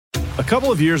A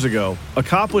couple of years ago, a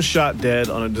cop was shot dead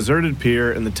on a deserted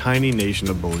pier in the tiny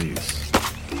nation of Belize.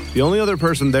 The only other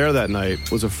person there that night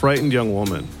was a frightened young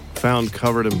woman, found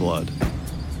covered in blood.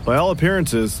 By all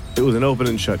appearances, it was an open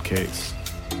and shut case.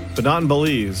 But not in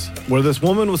Belize, where this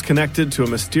woman was connected to a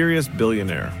mysterious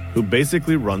billionaire who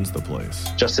basically runs the place.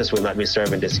 Justice will not be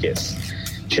served in this case.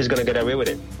 She's gonna get away with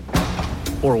it.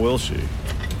 Or will she?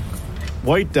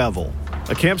 White Devil,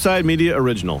 a Campside Media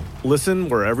original. Listen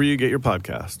wherever you get your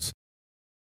podcasts.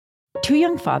 Two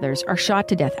young fathers are shot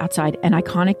to death outside an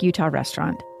iconic Utah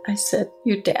restaurant. I said,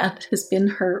 your dad has been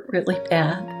hurt really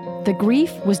bad. The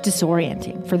grief was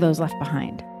disorienting for those left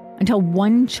behind, until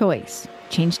one choice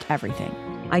changed everything.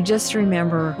 I just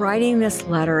remember writing this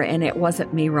letter, and it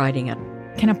wasn't me writing it.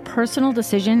 Can a personal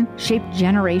decision shape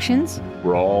generations?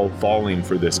 We're all falling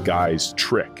for this guy's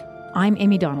trick. I'm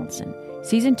Amy Donaldson.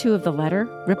 Season 2 of The Letter,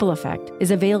 Ripple Effect, is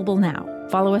available now.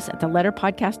 Follow us at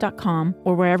theletterpodcast.com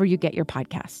or wherever you get your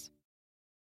podcasts.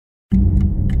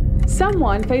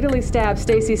 Someone fatally stabbed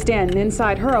Stacey Stanton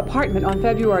inside her apartment on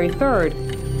February 3rd.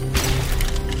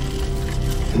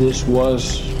 This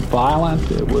was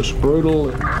violent. It was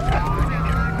brutal.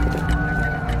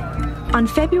 On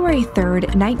February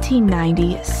 3rd,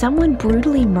 1990, someone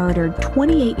brutally murdered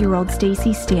 28-year-old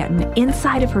Stacey Stanton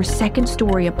inside of her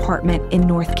second-story apartment in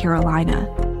North Carolina,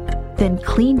 then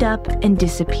cleaned up and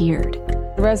disappeared.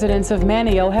 Residents of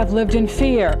Manteo have lived in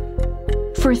fear.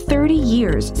 For 30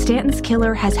 years, Stanton's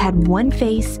killer has had one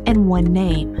face and one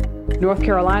name. North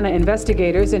Carolina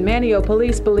investigators and Manteo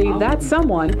police believe that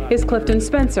someone is Clifton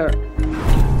Spencer.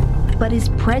 But his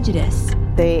prejudice...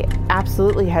 They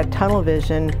absolutely had tunnel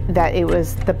vision that it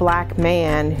was the black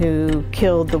man who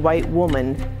killed the white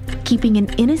woman. Keeping an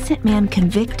innocent man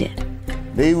convicted.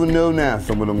 They even know now,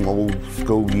 some of them old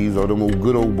Skogies or them old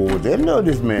good old boys, they know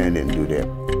this man didn't do that.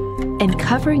 And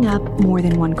covering up more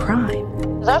than one crime.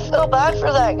 I feel bad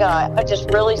for that guy. I just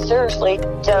really seriously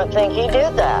don't think he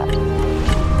did that.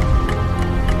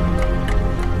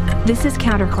 This is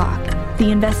Counterclock, the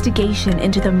investigation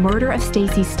into the murder of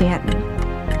Stacey Stanton.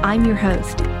 I'm your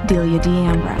host, Delia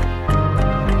D'Ambra.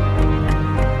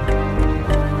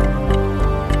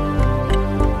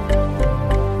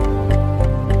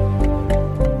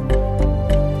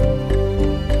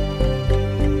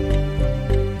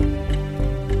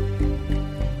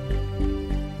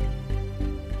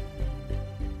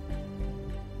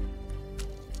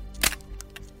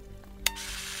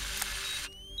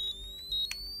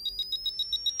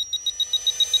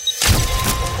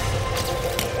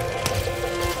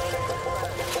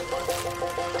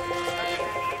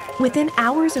 Within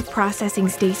hours of processing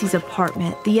Stacey's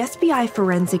apartment, the SBI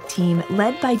forensic team,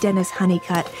 led by Dennis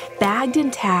Honeycutt, bagged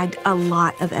and tagged a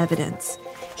lot of evidence.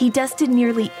 He dusted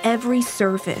nearly every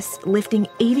surface, lifting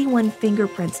 81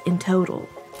 fingerprints in total.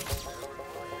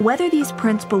 Whether these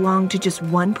prints belonged to just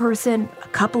one person, a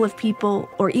couple of people,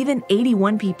 or even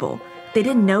 81 people, they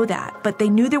didn't know that, but they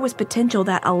knew there was potential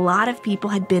that a lot of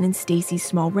people had been in Stacey's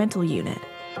small rental unit.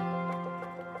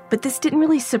 But this didn't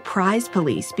really surprise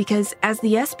police because as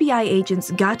the SBI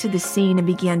agents got to the scene and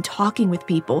began talking with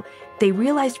people, they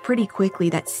realized pretty quickly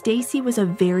that Stacey was a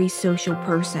very social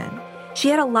person. She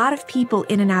had a lot of people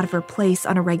in and out of her place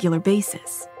on a regular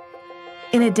basis.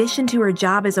 In addition to her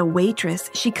job as a waitress,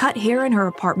 she cut hair in her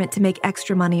apartment to make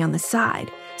extra money on the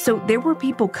side. So there were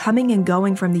people coming and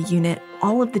going from the unit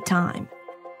all of the time.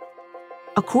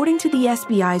 According to the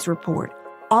SBI's report,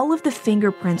 all of the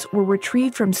fingerprints were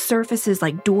retrieved from surfaces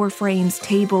like door frames,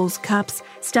 tables, cups,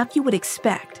 stuff you would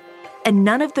expect. And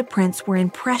none of the prints were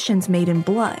impressions made in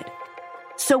blood.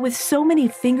 So with so many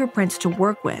fingerprints to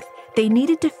work with, they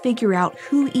needed to figure out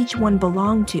who each one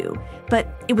belonged to.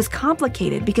 But it was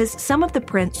complicated because some of the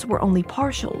prints were only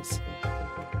partials.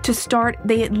 To start,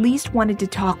 they at least wanted to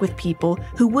talk with people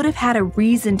who would have had a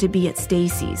reason to be at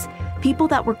Stacey's, people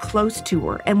that were close to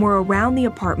her and were around the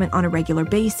apartment on a regular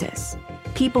basis.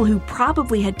 People who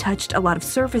probably had touched a lot of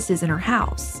surfaces in her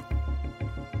house.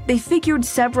 They figured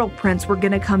several prints were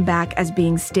going to come back as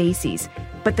being Stacey's,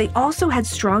 but they also had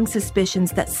strong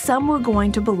suspicions that some were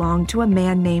going to belong to a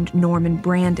man named Norman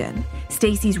Brandon,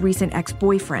 Stacey's recent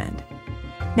ex-boyfriend.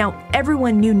 Now,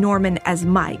 everyone knew Norman as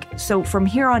Mike, so from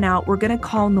here on out, we're going to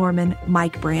call Norman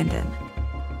Mike Brandon.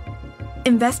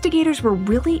 Investigators were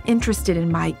really interested in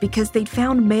Mike because they'd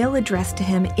found mail addressed to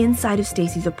him inside of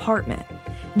Stacey's apartment.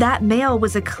 That mail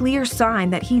was a clear sign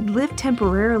that he'd lived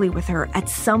temporarily with her at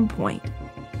some point.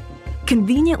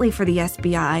 Conveniently for the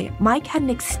SBI, Mike had an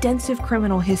extensive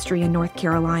criminal history in North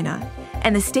Carolina,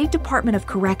 and the State Department of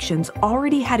Corrections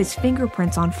already had his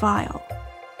fingerprints on file.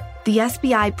 The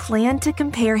SBI planned to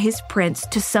compare his prints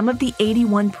to some of the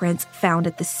 81 prints found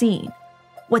at the scene.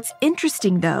 What's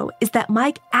interesting, though, is that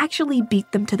Mike actually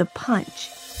beat them to the punch.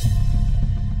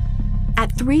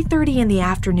 At 3:30 in the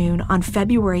afternoon on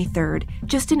February 3rd,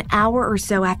 just an hour or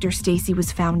so after Stacy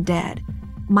was found dead,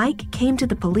 Mike came to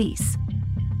the police.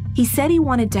 He said he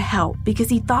wanted to help because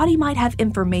he thought he might have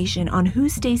information on who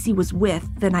Stacy was with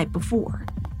the night before.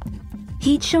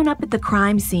 He'd shown up at the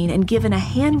crime scene and given a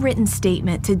handwritten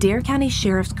statement to Dare County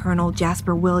Sheriff's Colonel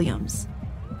Jasper Williams.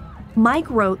 Mike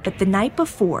wrote that the night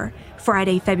before,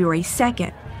 Friday, February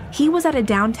 2nd, he was at a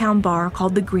downtown bar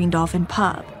called the Green Dolphin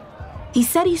Pub. He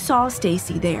said he saw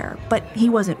Stacy there, but he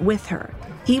wasn't with her.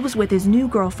 He was with his new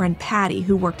girlfriend, Patty,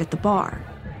 who worked at the bar.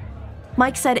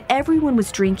 Mike said everyone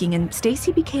was drinking and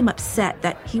Stacy became upset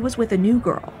that he was with a new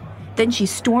girl. Then she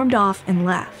stormed off and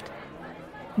left.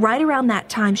 Right around that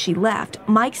time she left,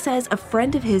 Mike says a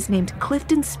friend of his named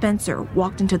Clifton Spencer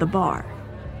walked into the bar.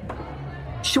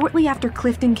 Shortly after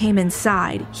Clifton came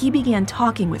inside, he began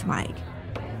talking with Mike.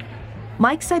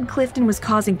 Mike said Clifton was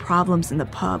causing problems in the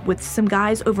pub with some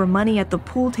guys over money at the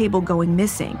pool table going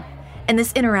missing, and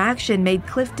this interaction made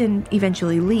Clifton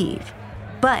eventually leave.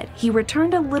 But he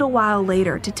returned a little while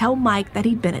later to tell Mike that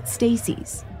he'd been at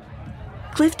Stacy's.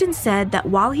 Clifton said that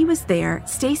while he was there,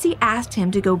 Stacy asked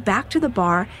him to go back to the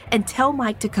bar and tell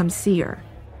Mike to come see her.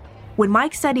 When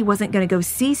Mike said he wasn't going to go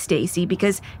see Stacy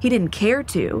because he didn't care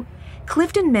to,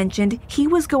 Clifton mentioned he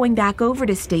was going back over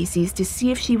to Stacy's to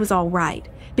see if she was all right,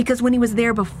 because when he was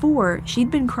there before, she'd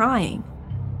been crying.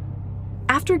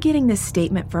 After getting this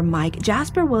statement from Mike,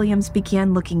 Jasper Williams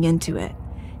began looking into it.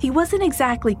 He wasn't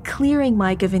exactly clearing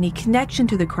Mike of any connection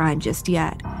to the crime just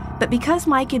yet, but because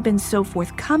Mike had been so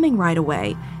forthcoming right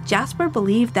away, Jasper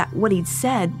believed that what he'd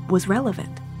said was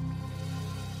relevant.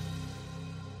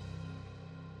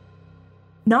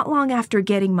 Not long after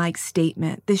getting Mike's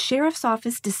statement, the sheriff's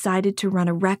office decided to run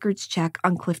a records check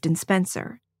on Clifton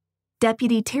Spencer.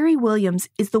 Deputy Terry Williams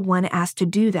is the one asked to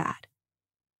do that.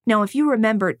 Now, if you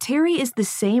remember, Terry is the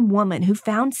same woman who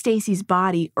found Stacy's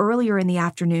body earlier in the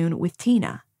afternoon with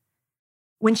Tina.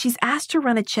 When she's asked to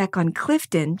run a check on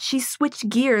Clifton, she switched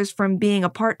gears from being a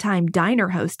part-time diner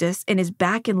hostess and is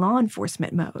back in law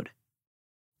enforcement mode.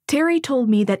 Terry told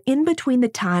me that in between the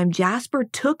time Jasper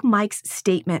took Mike's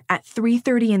statement at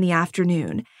 3:30 in the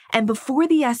afternoon and before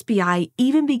the SBI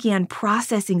even began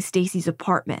processing Stacy's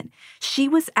apartment, she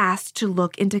was asked to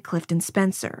look into Clifton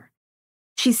Spencer.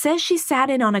 She says she sat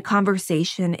in on a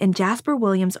conversation in Jasper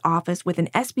Williams' office with an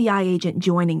SBI agent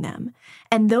joining them,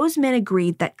 and those men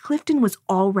agreed that Clifton was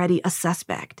already a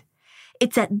suspect.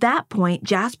 It's at that point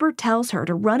Jasper tells her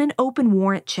to run an open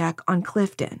warrant check on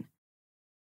Clifton.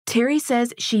 Terry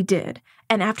says she did,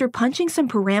 and after punching some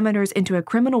parameters into a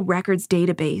criminal records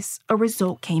database, a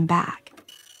result came back.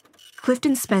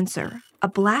 Clifton Spencer, a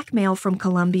black male from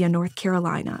Columbia, North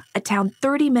Carolina, a town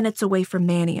 30 minutes away from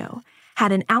Manteo,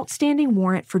 had an outstanding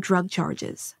warrant for drug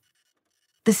charges.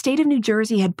 The state of New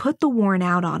Jersey had put the warrant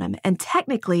out on him, and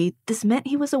technically, this meant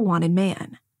he was a wanted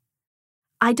man.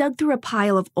 I dug through a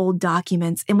pile of old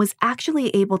documents and was actually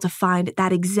able to find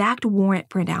that exact warrant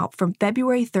printout from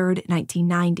February 3rd,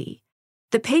 1990.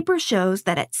 The paper shows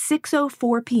that at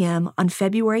 6:04 p.m. on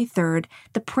February 3rd,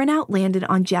 the printout landed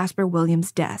on Jasper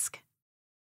Williams' desk.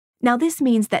 Now, this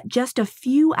means that just a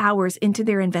few hours into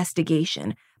their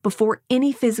investigation, before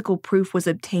any physical proof was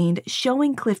obtained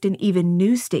showing Clifton even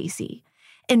knew Stacy,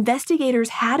 investigators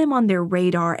had him on their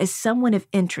radar as someone of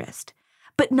interest,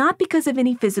 but not because of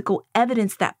any physical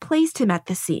evidence that placed him at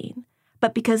the scene,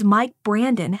 but because Mike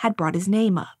Brandon had brought his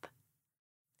name up.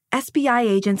 SBI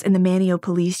agents and the Manteo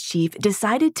police chief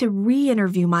decided to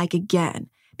re-interview Mike again,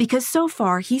 because so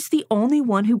far he's the only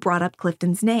one who brought up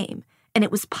Clifton's name, and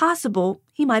it was possible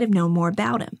he might have known more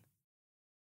about him.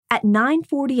 At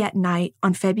 9:40 at night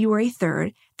on February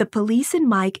 3rd, the police and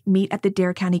Mike meet at the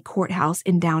Dare County Courthouse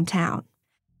in downtown.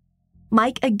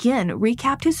 Mike again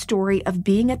recapped his story of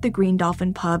being at the Green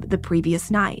Dolphin Pub the previous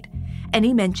night, and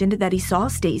he mentioned that he saw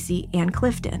Stacy and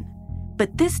Clifton.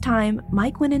 But this time,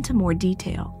 Mike went into more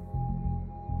detail.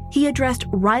 He addressed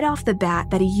right off the bat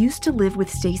that he used to live with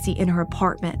Stacy in her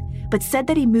apartment, but said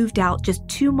that he moved out just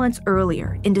 2 months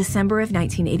earlier in December of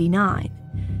 1989.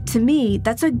 To me,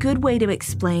 that's a good way to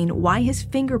explain why his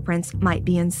fingerprints might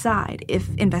be inside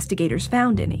if investigators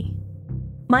found any.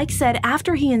 Mike said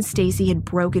after he and Stacy had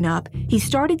broken up, he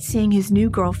started seeing his new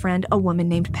girlfriend, a woman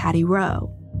named Patty Rowe.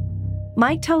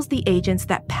 Mike tells the agents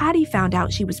that Patty found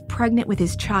out she was pregnant with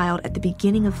his child at the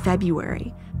beginning of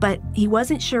February, but he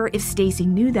wasn't sure if Stacy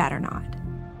knew that or not.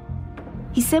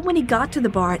 He said when he got to the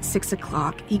bar at 6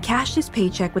 o'clock, he cashed his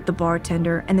paycheck with the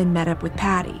bartender and then met up with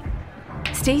Patty.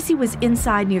 Stacy was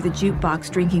inside near the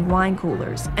jukebox drinking wine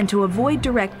coolers, and to avoid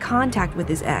direct contact with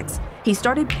his ex, he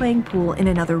started playing pool in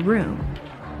another room.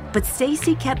 But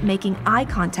Stacy kept making eye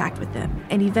contact with him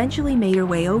and eventually made her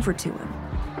way over to him.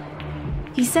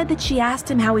 He said that she asked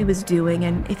him how he was doing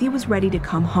and if he was ready to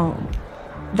come home.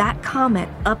 That comment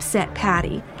upset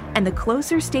Patty, and the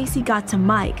closer Stacy got to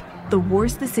Mike, the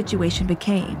worse the situation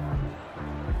became.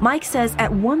 Mike says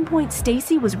at one point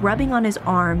Stacy was rubbing on his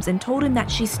arms and told him that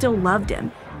she still loved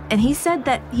him, and he said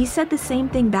the same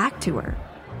thing back to her.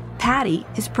 Patty,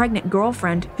 his pregnant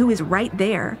girlfriend, who is right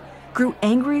there, grew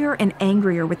angrier and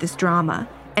angrier with this drama,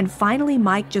 and finally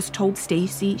Mike just told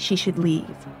Stacy she should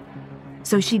leave.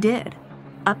 So she did,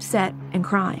 upset and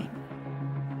crying.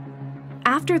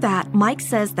 After that, Mike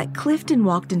says that Clifton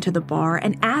walked into the bar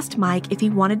and asked Mike if he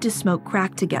wanted to smoke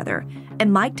crack together,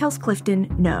 and Mike tells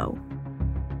Clifton no.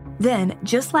 Then,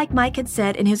 just like Mike had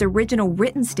said in his original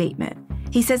written statement,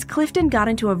 he says Clifton got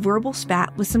into a verbal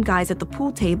spat with some guys at the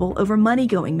pool table over money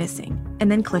going missing,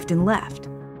 and then Clifton left.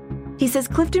 He says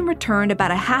Clifton returned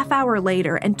about a half hour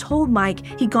later and told Mike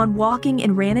he'd gone walking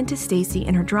and ran into Stacy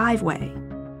in her driveway.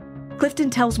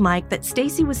 Clifton tells Mike that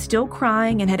Stacy was still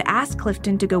crying and had asked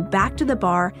Clifton to go back to the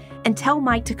bar and tell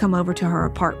Mike to come over to her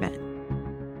apartment.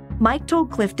 Mike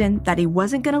told Clifton that he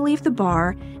wasn't going to leave the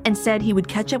bar and said he would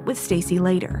catch up with Stacy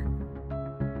later.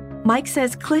 Mike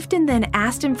says Clifton then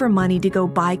asked him for money to go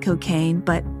buy cocaine,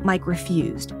 but Mike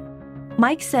refused.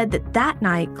 Mike said that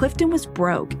night Clifton was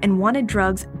broke and wanted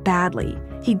drugs badly.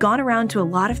 He'd gone around to a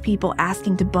lot of people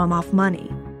asking to bum off money.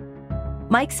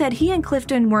 Mike said he and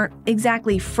Clifton weren't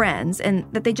exactly friends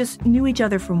and that they just knew each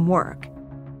other from work.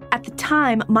 At the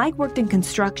time, Mike worked in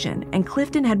construction, and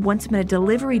Clifton had once been a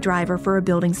delivery driver for a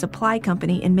building supply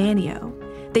company in Manteo.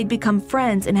 They'd become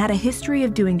friends and had a history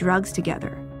of doing drugs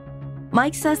together.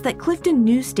 Mike says that Clifton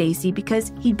knew Stacy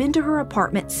because he'd been to her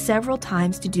apartment several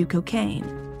times to do cocaine.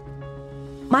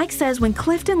 Mike says when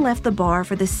Clifton left the bar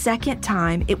for the second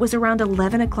time, it was around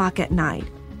 11 o'clock at night,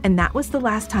 and that was the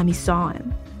last time he saw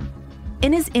him.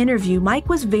 In his interview, Mike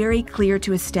was very clear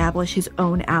to establish his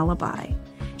own alibi.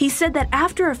 He said that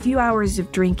after a few hours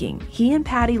of drinking, he and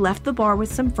Patty left the bar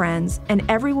with some friends, and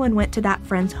everyone went to that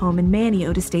friend's home in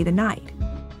Manteo to stay the night.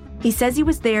 He says he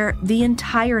was there the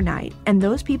entire night, and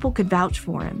those people could vouch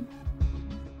for him.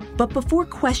 But before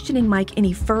questioning Mike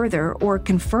any further or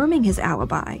confirming his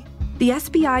alibi, the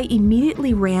SBI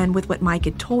immediately ran with what Mike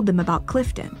had told them about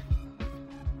Clifton.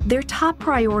 Their top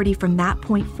priority from that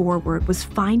point forward was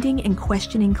finding and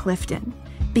questioning Clifton,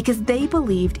 because they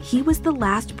believed he was the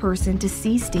last person to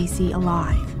see Stacy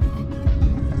alive.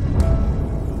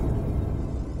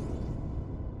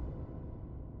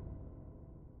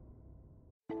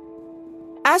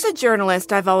 As a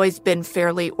journalist, I've always been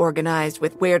fairly organized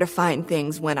with where to find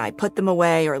things when I put them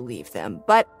away or leave them.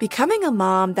 But becoming a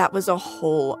mom, that was a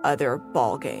whole other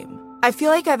ballgame. I feel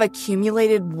like I've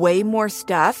accumulated way more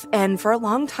stuff, and for a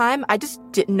long time, I just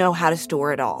didn't know how to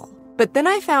store it all. But then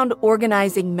I found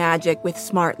organizing magic with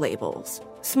Smart Labels.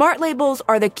 Smart Labels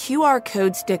are the QR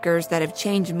code stickers that have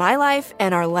changed my life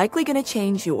and are likely going to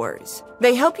change yours.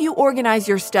 They help you organize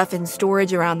your stuff in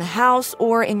storage around the house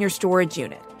or in your storage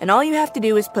unit. And all you have to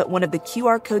do is put one of the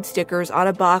QR code stickers on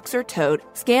a box or tote,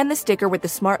 scan the sticker with the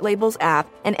Smart Labels app,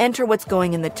 and enter what's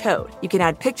going in the tote. You can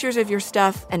add pictures of your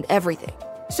stuff and everything.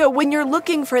 So when you're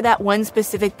looking for that one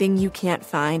specific thing you can't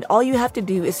find, all you have to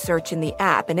do is search in the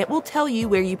app, and it will tell you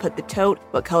where you put the tote,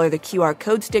 what color the QR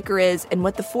code sticker is, and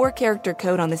what the 4-character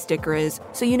code on the sticker is,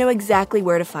 so you know exactly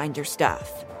where to find your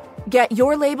stuff. Get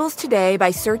your labels today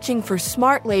by searching for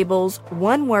Smart Labels,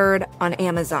 one word, on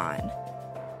Amazon.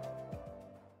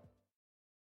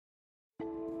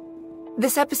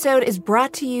 This episode is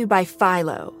brought to you by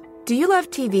Philo. Do you love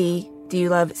TV? Do you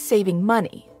love saving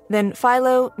money? Then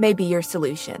Philo may be your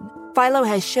solution. Philo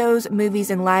has shows,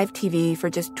 movies, and live TV for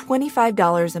just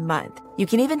 $25 a month. You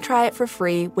can even try it for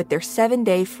free with their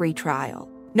 7-day free trial.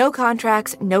 No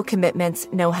contracts, no commitments,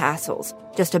 no hassles.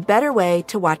 Just a better way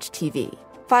to watch TV.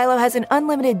 Philo has an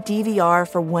unlimited DVR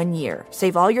for 1 year.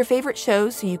 Save all your favorite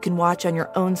shows so you can watch on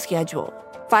your own schedule.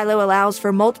 Philo allows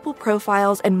for multiple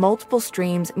profiles and multiple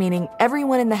streams, meaning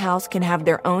everyone in the house can have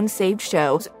their own saved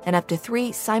shows and up to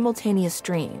 3 simultaneous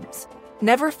streams.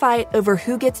 Never fight over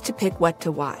who gets to pick what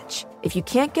to watch. If you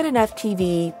can't get enough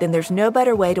TV, then there's no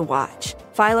better way to watch.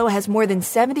 Philo has more than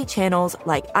 70 channels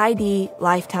like ID,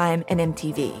 Lifetime, and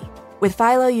MTV. With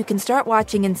Philo, you can start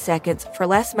watching in seconds for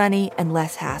less money and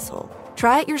less hassle.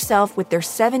 Try it yourself with their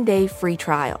 7-day free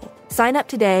trial. Sign up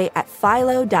today at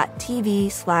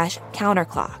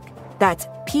philo.tv/counterclock. That's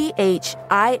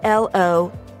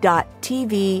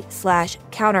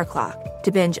philo.tv/counterclock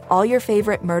to binge all your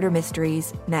favorite murder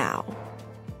mysteries now.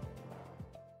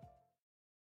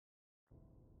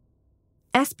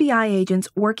 FBI agents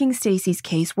working Stacy's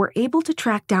case were able to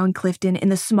track down Clifton in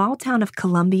the small town of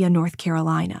Columbia, North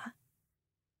Carolina.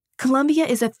 Columbia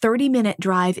is a 30-minute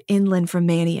drive inland from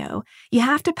Manteo. You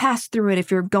have to pass through it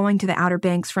if you're going to the Outer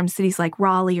Banks from cities like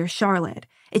Raleigh or Charlotte.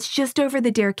 It's just over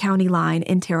the Dare County line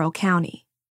in Terrell County.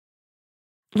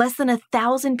 Less than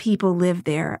 1,000 people live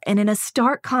there, and in a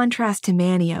stark contrast to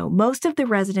Manteo, most of the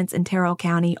residents in Terrell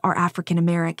County are African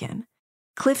American.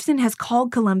 Clifton has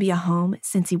called Columbia home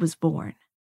since he was born.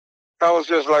 I was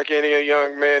just like any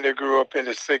young man that grew up in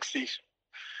the 60s.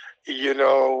 You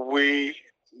know,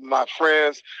 my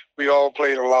friends, we all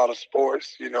played a lot of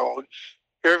sports, you know.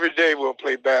 Every day we'll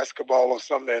play basketball or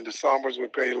something. In the summers we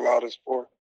played a lot of sport.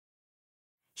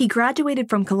 He graduated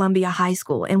from Columbia High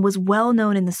School and was well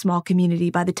known in the small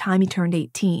community by the time he turned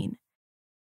 18.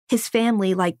 His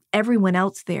family, like everyone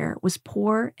else there, was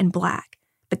poor and Black,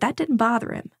 but that didn't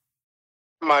bother him.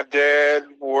 My dad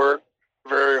worked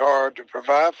very hard to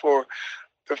provide for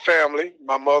the family.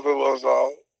 My mother was a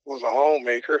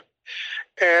homemaker.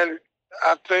 And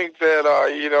I think that,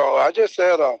 I just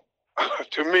had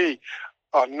to me,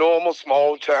 a normal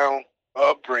small town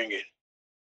upbringing.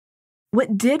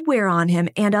 What did wear on him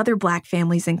and other Black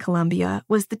families in Columbia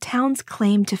was the town's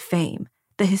claim to fame,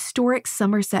 the historic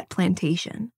Somerset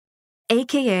Plantation,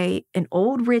 a.k.a. an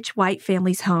old rich white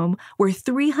family's home where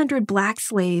 300 Black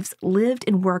slaves lived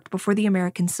and worked before the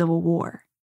American Civil War.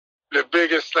 The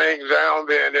biggest thing down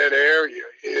there in that area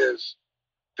is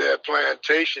that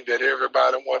plantation that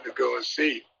everybody wanted to go and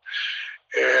see.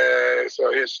 And it's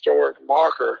a historic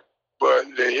marker, but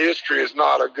the history is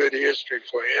not a good history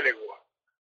for anyone.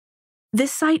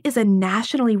 This site is a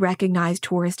nationally recognized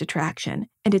tourist attraction,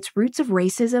 and its roots of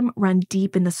racism run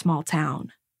deep in the small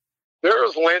town. There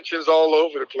was lynchings all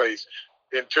over the place.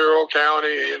 In Terrell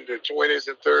County in the 20s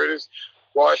and 30s,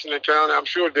 Washington County, I'm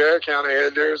sure Dare County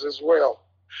had theirs as well.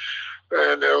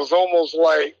 And it was almost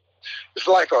like, it's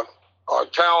like a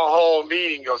town hall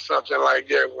meeting or something like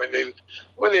that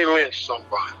when they lynched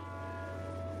somebody.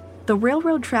 The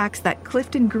railroad tracks that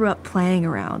Clifton grew up playing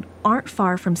around aren't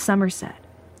far from Somerset.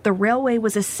 The railway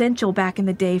was essential back in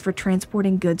the day for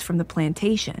transporting goods from the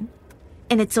plantation.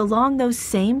 And it's along those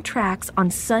same tracks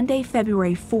on Sunday,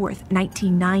 February 4th,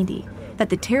 1990, that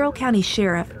the Terrell County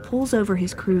Sheriff pulls over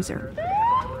his cruiser.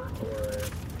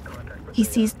 He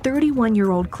sees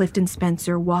 31-year-old Clifton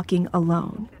Spencer walking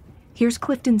alone. Here's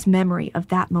Clifton's memory of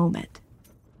that moment.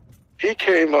 He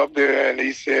came up there and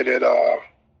he said that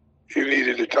he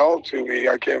needed to talk to me.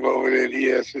 I came over there and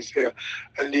he asked me, said,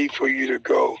 I need for you to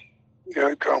go.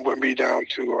 Come with me down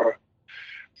to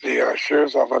the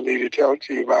sheriff's office. I need to talk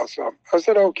to you about something. I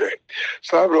said, okay.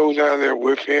 So I rode down there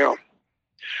with him.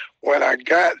 When I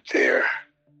got there,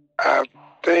 I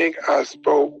think I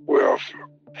spoke with,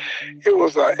 it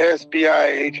was an SBI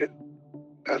agent.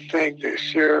 I think the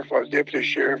sheriff or deputy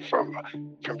sheriff from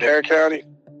Dare County.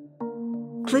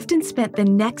 Clifton spent the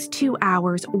next 2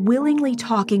 hours willingly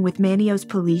talking with Manteo's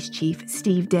police chief,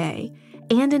 Steve Day,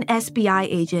 and an SBI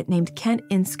agent named Kent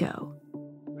Insko.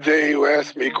 They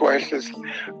asked me questions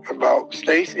about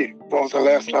Stacy. When was the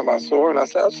last time I saw her? And I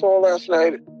said, I saw her last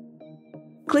night.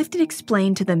 Clifton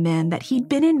explained to the men that he'd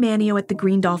been in Manteo at the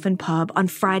Green Dolphin pub on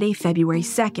Friday, February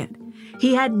 2nd.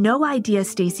 He had no idea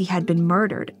Stacy had been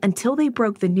murdered until they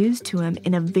broke the news to him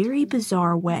in a very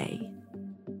bizarre way.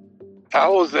 I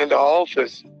was in the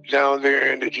office down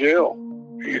there in the jail,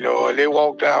 and they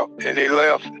walked out and they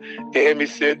left. They had me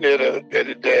sitting at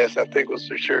a desk, I think it was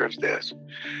the sheriff's desk.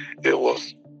 It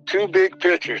was 2 big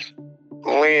pictures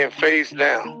laying face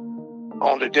down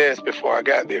on the desk before I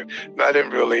got there. And I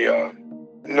didn't really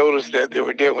notice that they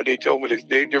were there when they told me this.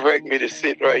 They directed me to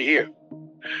sit right here.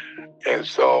 And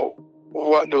so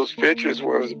what those pictures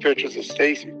were was the pictures of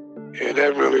Stacy. And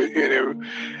that really,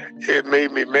 it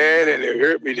made me mad and it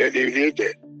hurt me that they did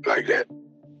that like that.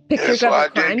 Pictures of a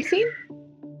crime scene?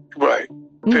 Right.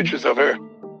 Pictures of her.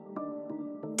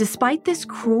 Despite this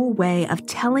cruel way of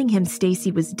telling him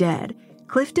Stacy was dead,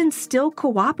 Clifton still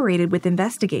cooperated with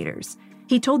investigators.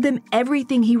 He told them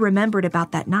everything he remembered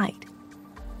about that night.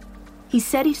 He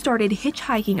said he started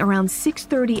hitchhiking around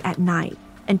 6:30 at night,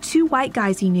 and 2 white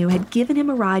guys he knew had given him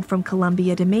a ride from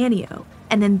Columbia to Manteo,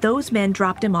 and then those men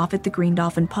dropped him off at the Green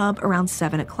Dolphin pub around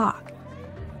 7 o'clock.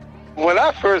 When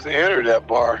I first entered that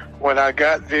bar, when I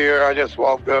got there, I just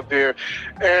walked up there,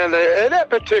 and at that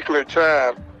particular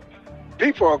time,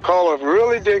 people of color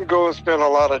really didn't go and spend a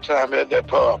lot of time at that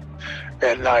pub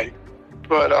at night.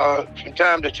 But from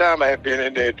time to time, I had been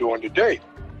in there during the day.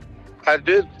 I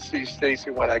did see Stacy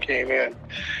when I came in.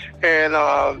 And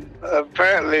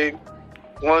apparently,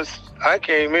 once I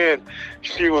came in,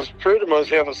 she was pretty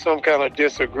much having some kind of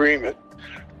disagreement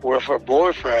with her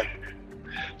boyfriend.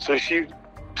 So she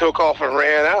took off and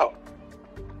ran out.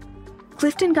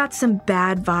 Clifton got some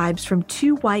bad vibes from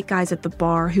two white guys at the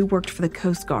bar who worked for the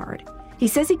Coast Guard. He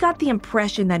says he got the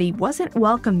impression that he wasn't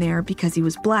welcome there because he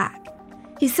was black.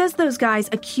 He says those guys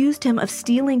accused him of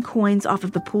stealing coins off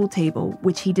of the pool table,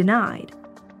 which he denied.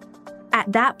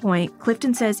 At that point,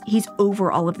 Clifton says he's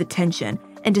over all of the tension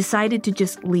and decided to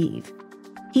just leave.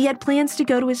 He had plans to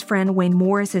go to his friend Wayne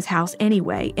Morris's house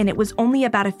anyway, and it was only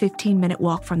about a 15-minute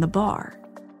walk from the bar.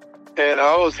 And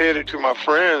I was headed to my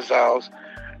friend's house,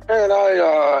 and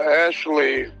I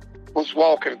actually was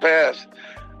walking past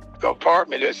the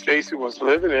apartment that Stacy was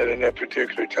living in that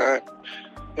particular time.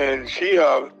 And she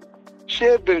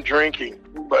had been drinking,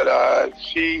 but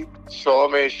she saw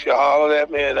me, she hollered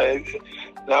at me, and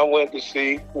I went to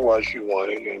see what she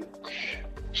wanted. And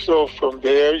so from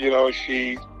there,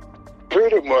 she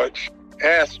pretty much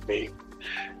asked me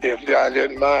if I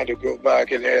didn't mind to go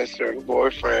back and ask her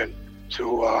boyfriend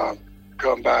to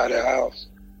come by the house.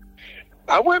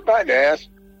 I went by to ask,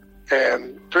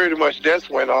 and pretty much that's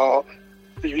when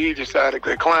he decided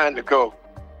to decline to go.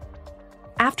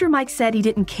 After Mike said he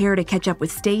didn't care to catch up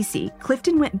with Stacy,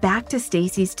 Clifton went back to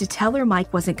Stacy's to tell her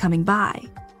Mike wasn't coming by.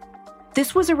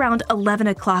 This was around 11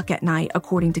 o'clock at night,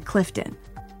 according to Clifton.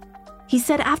 He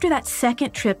said after that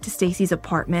second trip to Stacy's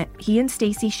apartment, he and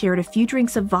Stacy shared a few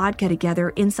drinks of vodka together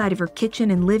inside of her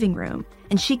kitchen and living room,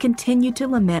 and she continued to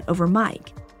lament over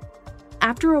Mike.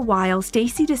 After a while,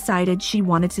 Stacy decided she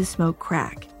wanted to smoke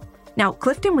crack. Now,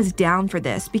 Clifton was down for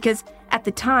this because at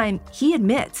the time, he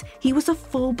admits he was a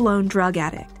full-blown drug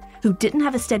addict who didn't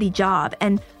have a steady job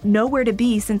and nowhere to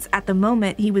be since at the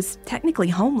moment he was technically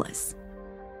homeless.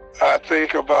 I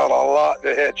think about a lot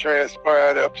that had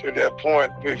transpired up to that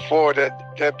point before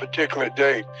that particular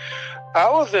day. I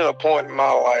was in a point in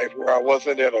my life where I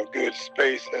wasn't in a good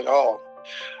space at all.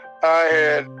 I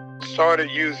had started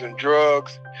using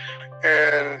drugs,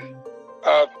 and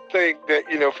I think that,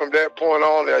 from that point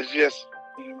on,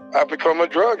 I become a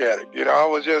drug addict. I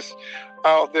was just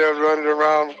out there running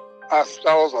around. I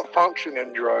was a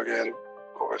functioning drug addict,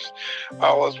 of course.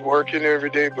 I was working every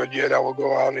day, but yet I would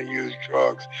go out and use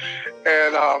drugs.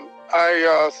 And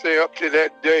I say up to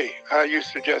that day, I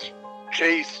used to just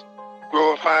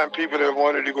go and find people that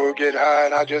wanted to go get high,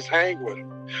 and I just hang with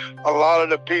them. A lot of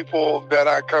the people that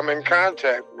I come in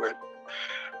contact with,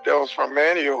 that was from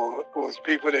Manio, was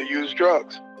people that use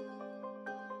drugs.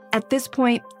 At this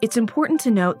point, it's important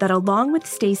to note that along with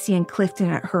Stacy and Clifton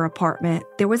at her apartment,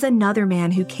 there was another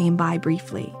man who came by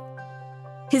briefly.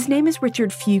 His name is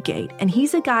Richard Fugate, and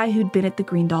he's a guy who'd been at the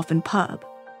Green Dolphin pub.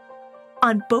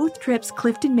 On both trips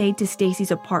Clifton made to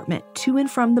Stacy's apartment to and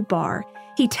from the bar,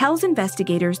 he tells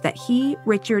investigators that he,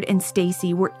 Richard, and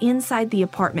Stacy were inside the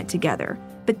apartment together,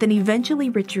 but then eventually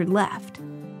Richard left.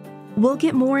 We'll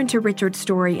get more into Richard's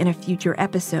story in a future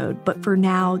episode, but for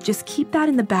now, just keep that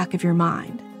in the back of your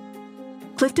mind.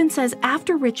 Clifton says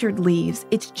after Richard leaves,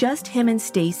 it's just him and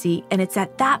Stacy, and it's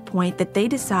at that point that they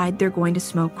decide they're going to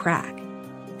smoke crack.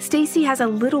 Stacy has a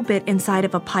little bit inside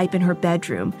of a pipe in her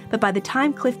bedroom, but by the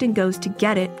time Clifton goes to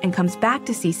get it and comes back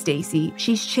to see Stacy,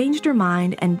 she's changed her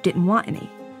mind and didn't want any.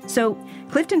 So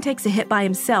Clifton takes a hit by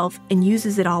himself and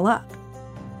uses it all up.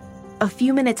 A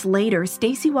few minutes later,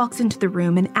 Stacy walks into the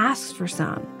room and asks for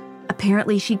some.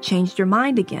 Apparently she'd changed her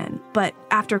mind again, but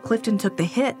after Clifton took the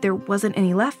hit, there wasn't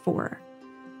any left for her.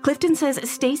 Clifton says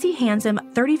Stacy hands him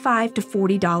 $35 to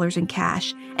 $40 in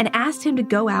cash and asks him to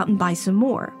go out and buy some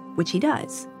more, which he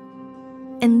does.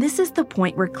 And this is the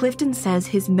point where Clifton says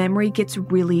his memory gets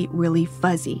really, really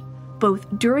fuzzy, both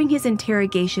during his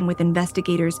interrogation with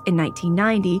investigators in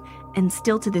 1990 and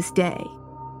still to this day.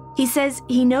 He says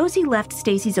he knows he left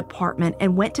Stacy's apartment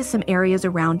and went to some areas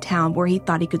around town where he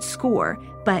thought he could score,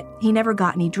 but he never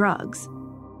got any drugs.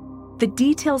 The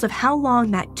details of how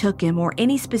long that took him or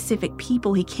any specific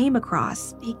people he came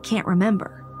across, he can't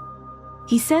remember.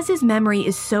 He says his memory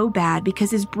is so bad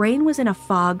because his brain was in a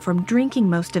fog from drinking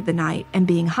most of the night and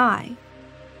being high.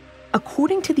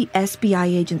 According to the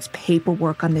SBI agent's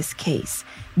paperwork on this case,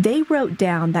 they wrote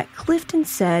down that Clifton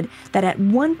said that at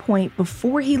one point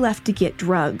before he left to get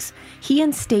drugs, he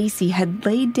and Stacy had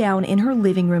laid down in her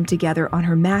living room together on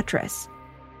her mattress.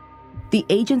 The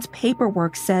agent's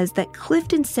paperwork says that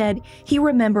Clifton said he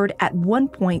remembered at one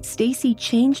point Stacy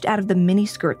changed out of the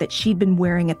miniskirt that she'd been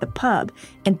wearing at the pub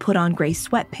and put on gray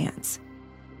sweatpants.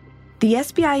 The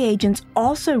SBI agents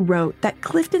also wrote that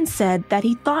Clifton said that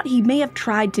he thought he may have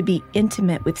tried to be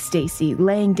intimate with Stacy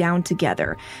laying down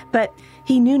together, but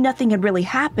he knew nothing had really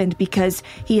happened because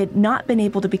he had not been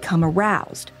able to become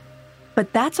aroused.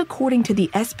 But that's according to the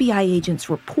SBI agents'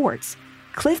 reports.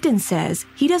 Clifton says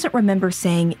he doesn't remember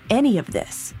saying any of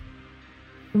this.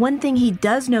 One thing he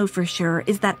does know for sure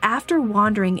is that after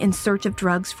wandering in search of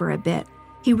drugs for a bit,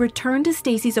 he returned to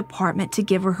Stacy's apartment to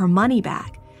give her her money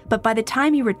back, but by the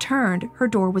time he returned, her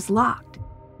door was locked.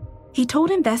 He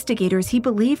told investigators he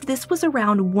believed this was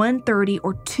around 1:30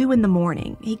 or 2 in the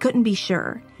morning. He couldn't be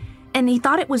sure. And he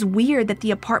thought it was weird that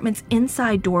the apartment's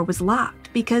inside door was locked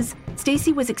because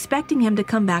Stacy was expecting him to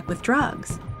come back with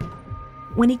drugs.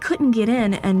 When he couldn't get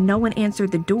in and no one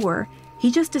answered the door,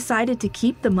 he just decided to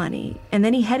keep the money, and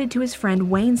then he headed to his friend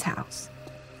Wayne's house.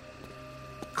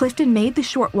 Clifton made the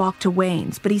short walk to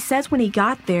Wayne's, but he says when he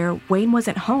got there, Wayne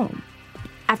wasn't home.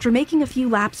 After making a few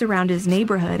laps around his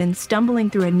neighborhood and stumbling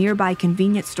through a nearby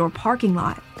convenience store parking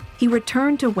lot, he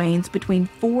returned to Wayne's between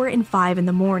 4 and 5 in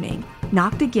the morning,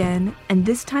 knocked again, and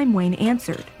this time Wayne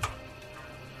answered.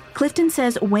 Clifton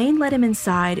says Wayne let him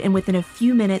inside, and within a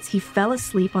few minutes, he fell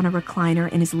asleep on a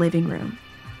recliner in his living room.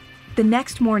 The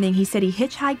next morning, he said he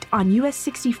hitchhiked on US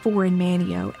 64 in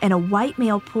Manteo, and a white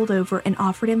male pulled over and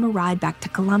offered him a ride back to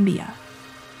Columbia.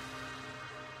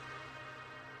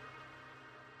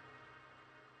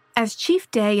 As Chief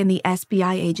Day and the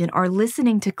SBI agent are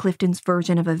listening to Clifton's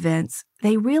version of events,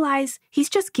 they realize he's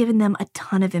just given them a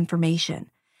ton of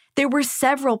information. There were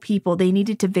several people they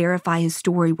needed to verify his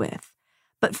story with.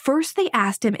 But first they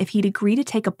asked him if he'd agree to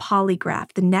take a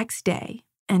polygraph the next day,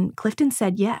 and Clifton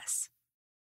said yes.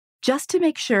 Just to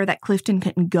make sure that Clifton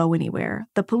couldn't go anywhere,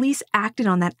 the police acted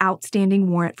on that outstanding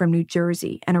warrant from New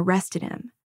Jersey and arrested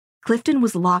him. Clifton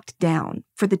was locked down,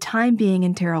 for the time being,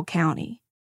 in Terrell County.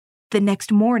 The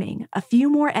next morning, a few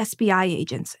more SBI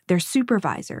agents, their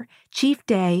supervisor, Chief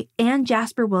Day, and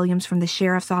Jasper Williams from the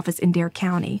sheriff's office in Dare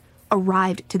County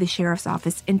arrived to the sheriff's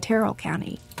office in Terrell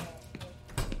County.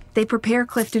 They prepare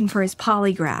Clifton for his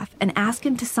polygraph and ask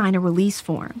him to sign a release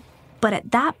form. But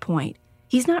at that point,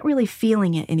 he's not really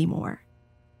feeling it anymore.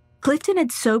 Clifton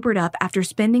had sobered up after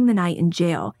spending the night in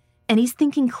jail, and he's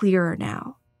thinking clearer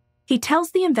now. He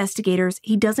tells the investigators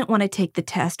he doesn't want to take the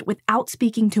test without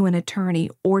speaking to an attorney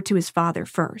or to his father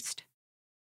first.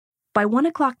 By 1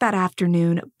 o'clock that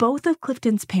afternoon, both of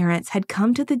Clifton's parents had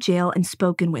come to the jail and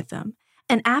spoken with him,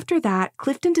 and after that,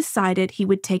 Clifton decided he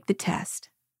would take the test.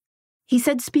 He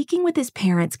said speaking with his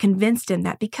parents convinced him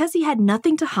that because he had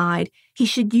nothing to hide, he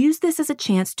should use this as a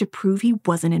chance to prove he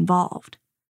wasn't involved.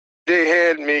 They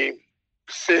had me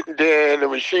sitting there and the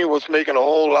machine was making a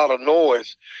whole lot of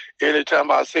noise.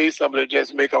 Anytime I say something, it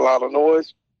just make a lot of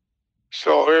noise.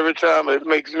 So every time it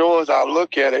makes noise, I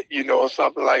look at it,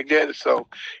 something like that. So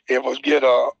it will get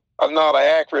a not an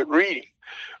accurate reading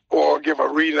or give a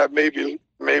reading that maybe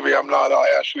I'm not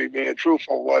actually being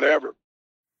truthful or whatever.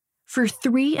 For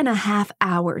 3.5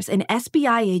 hours, an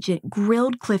SBI agent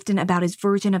grilled Clifton about his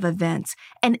version of events,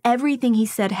 and everything he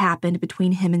said happened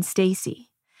between him and Stacy.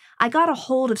 I got a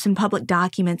hold of some public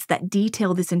documents that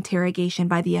detail this interrogation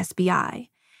by the SBI.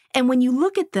 And when you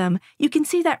look at them, you can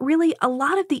see that really a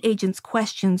lot of the agent's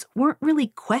questions weren't really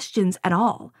questions at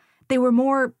all. They were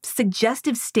more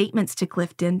suggestive statements to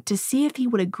Clifton to see if he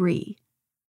would agree.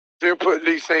 They're putting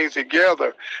these things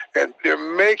together, and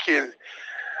they're making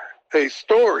a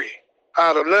story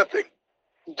out of nothing.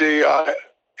 The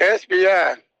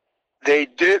SBI, they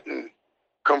didn't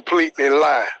completely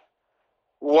lie.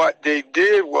 What they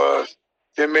did was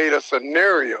they made a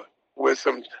scenario with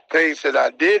some things that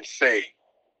I did say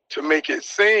to make it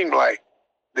seem like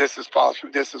this is possible,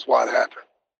 this is what happened.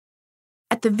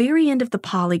 At the very end of the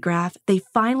polygraph, they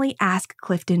finally asked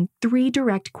Clifton 3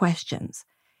 direct questions.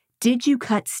 Did you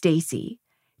cut Stacy?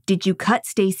 Did you cut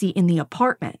Stacy in the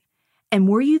apartment? And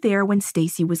were you there when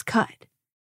Stacy was cut?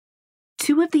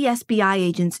 2 of the SBI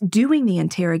agents doing the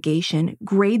interrogation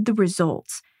graded the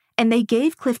results, and they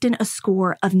gave Clifton a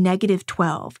score of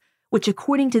 -12, which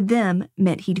according to them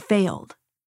meant he'd failed.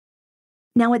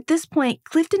 Now at this point,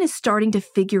 Clifton is starting to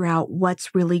figure out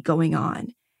what's really going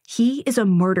on. He is a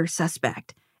murder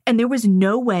suspect, and there was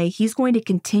no way he's going to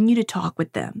continue to talk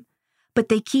with them. But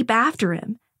they keep after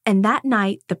him, and that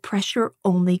night the pressure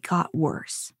only got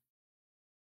worse.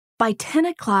 By 10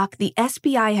 o'clock, the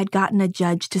SBI had gotten a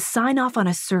judge to sign off on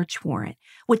a search warrant,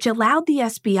 which allowed the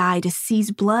SBI to seize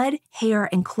blood, hair,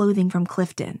 and clothing from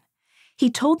Clifton.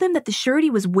 He told them that the shirt he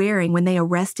was wearing when they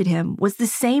arrested him was the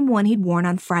same one he'd worn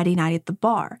on Friday night at the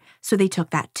bar, so they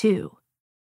took that too.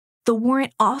 The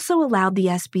warrant also allowed the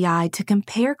SBI to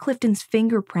compare Clifton's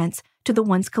fingerprints to the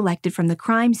ones collected from the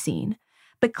crime scene,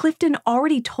 but Clifton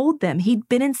already told them he'd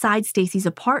been inside Stacy's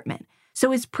apartment, so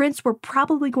his prints were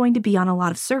probably going to be on a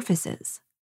lot of surfaces.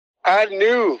 I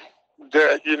knew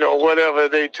that, whatever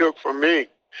they took from me,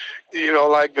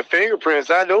 like the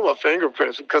fingerprints, I know my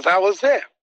fingerprints because I was there.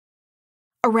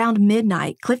 Around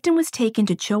midnight, Clifton was taken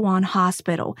to Chowan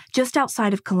Hospital, just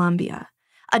outside of Columbia.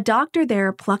 A doctor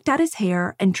there plucked out his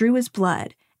hair and drew his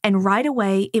blood, and right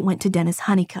away it went to Dennis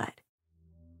Honeycutt.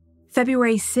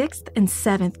 February 6th and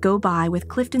 7th go by with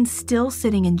Clifton still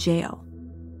sitting in jail.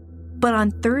 But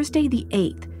on Thursday the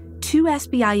 8th, 2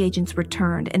 SBI agents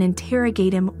returned and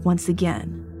interrogate him once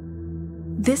again.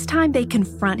 This time they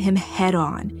confront him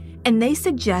head-on, and they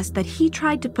suggest that he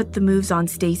tried to put the moves on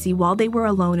Stacy while they were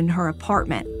alone in her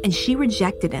apartment, and she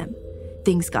rejected him.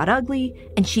 Things got ugly,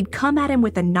 and she'd come at him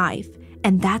with a knife,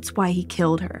 and that's why he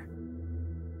killed her.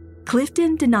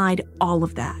 Clifton denied all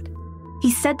of that.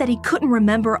 He said that he couldn't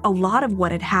remember a lot of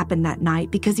what had happened that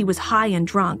night because he was high and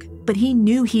drunk, but he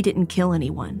knew he didn't kill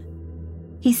anyone.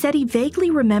 He said he vaguely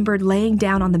remembered laying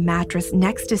down on the mattress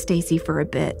next to Stacy for a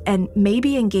bit and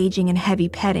maybe engaging in heavy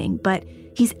petting, but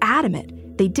he's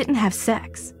adamant they didn't have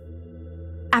sex.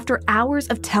 After hours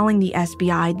of telling the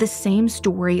SBI the same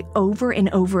story over and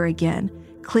over again,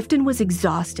 Clifton was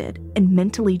exhausted and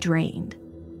mentally drained.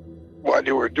 What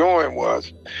they were doing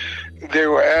was they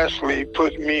were actually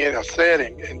putting me in a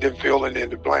setting and then filling in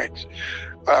the blanks.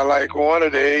 Like one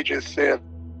of the agents said,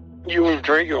 "You were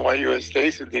drinking while you were at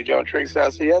Stacy. Did y'all drink?" So I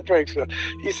said, "Yeah, I drank some."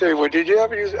 He said, "Well, did you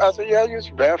ever use?" I said, "Yeah, I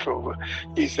used the bathroom."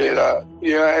 He said,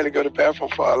 "Yeah, I had to go to the bathroom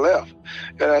before I left."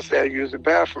 And I said, "I used the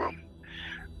bathroom."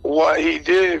 What he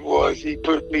did was he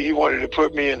wanted to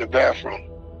put me in the bathroom.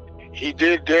 He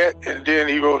did that, and then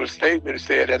he wrote a statement and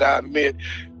said that I meant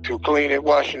to clean it,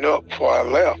 washing up before I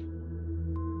left.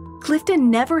 Clifton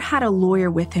never had a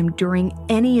lawyer with him during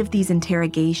any of these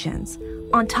interrogations.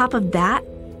 On top of that,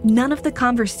 none of the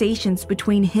conversations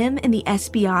between him and the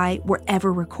SBI were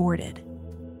ever recorded.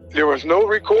 There was no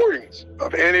recordings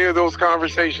of any of those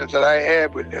conversations that I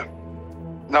had with them.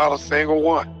 Not a single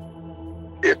one.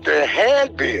 If there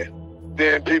had been,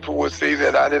 then people would see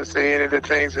that I didn't say any of the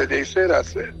things that they said I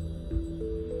said.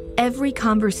 Every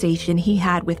conversation he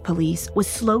had with police was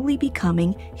slowly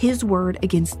becoming his word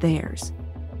against theirs.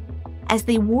 As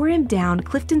they wore him down,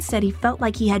 Clifton said he felt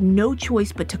like he had no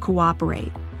choice but to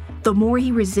cooperate. The more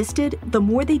he resisted, the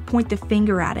more they'd point the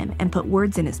finger at him and put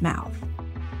words in his mouth.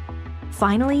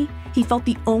 Finally, he felt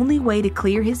the only way to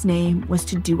clear his name was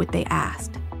to do what they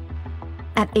asked.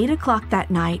 At 8 o'clock that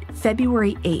night,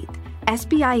 February 8th,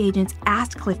 SBI agents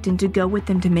asked Clifton to go with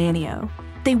them to Manteo.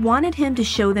 They wanted him to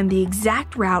show them the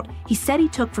exact route he said he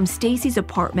took from Stacy's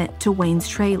apartment to Wayne's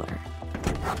trailer.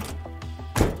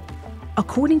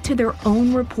 According to their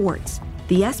own reports,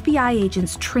 the SBI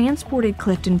agents transported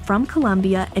Clifton from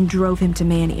Columbia and drove him to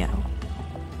Manteo.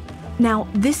 Now,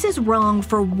 this is wrong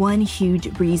for one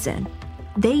huge reason.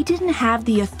 They didn't have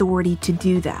the authority to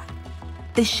do that.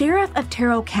 The sheriff of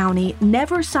Terrell County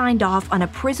never signed off on a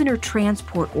prisoner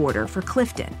transport order for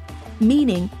Clifton,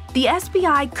 meaning the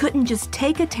SBI couldn't just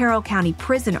take a Terrell County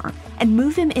prisoner and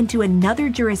move him into another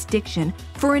jurisdiction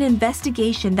for an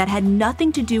investigation that had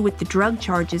nothing to do with the drug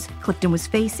charges Clifton was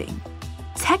facing.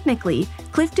 Technically,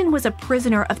 Clifton was a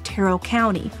prisoner of Terrell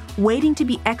County, waiting to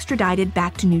be extradited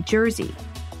back to New Jersey.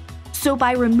 So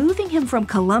by removing him from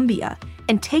Columbia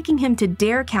and taking him to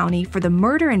Dare County for the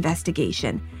murder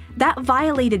investigation, that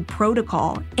violated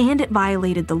protocol and it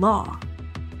violated the law.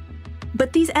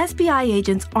 But these SBI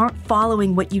agents aren't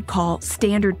following what you'd call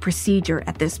standard procedure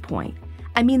at this point.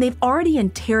 I mean, they've already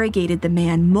interrogated the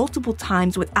man multiple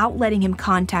times without letting him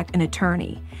contact an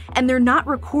attorney, and they're not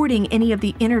recording any of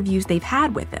the interviews they've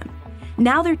had with him.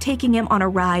 Now they're taking him on a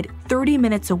ride 30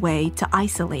 minutes away to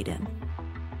isolate him.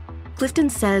 Clifton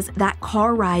says that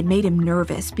car ride made him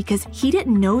nervous because he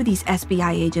didn't know these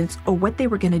SBI agents or what they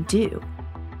were going to do.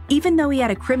 Even though he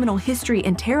had a criminal history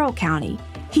in Terrell County,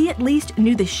 he at least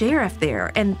knew the sheriff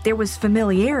there, and there was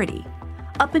familiarity.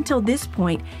 Up until this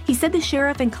point, he said the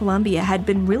sheriff in Columbia had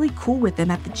been really cool with him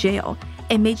at the jail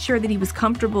and made sure that he was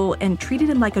comfortable and treated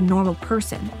him like a normal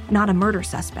person, not a murder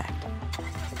suspect.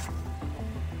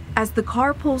 As the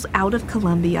car pulls out of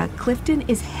Columbia, Clifton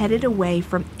is headed away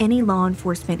from any law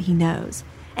enforcement he knows,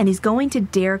 and he's going to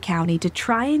Dare County to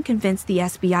try and convince the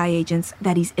SBI agents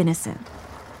that he's innocent.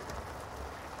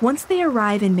 Once they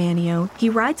arrive in Manteo, he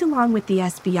rides along with the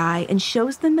SBI and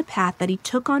shows them the path that he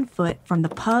took on foot from the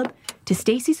pub to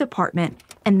Stacy's apartment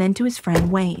and then to his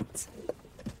friend Wayne's.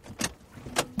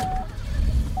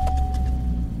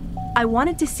 I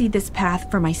wanted to see this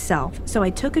path for myself, so I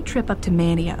took a trip up to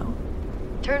Manteo.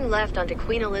 Turn left onto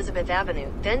Queen Elizabeth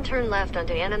Avenue, then turn left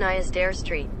onto Ananias Dare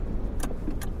Street.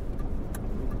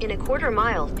 In a quarter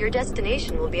mile, your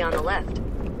destination will be on the left.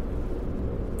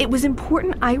 It was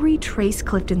important I retrace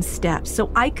Clifton's steps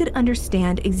so I could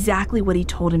understand exactly what he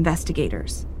told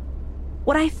investigators.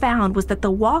 What I found was that the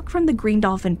walk from the Green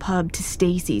Dolphin pub to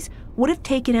Stacy's would have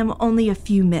taken him only a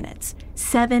few minutes,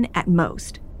 7 at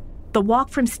most. The walk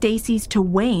from Stacy's to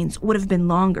Wayne's would have been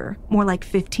longer, more like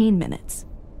 15 minutes.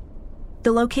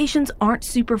 The locations aren't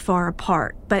super far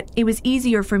apart, but it was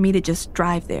easier for me to just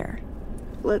drive there.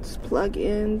 Let's plug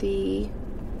in the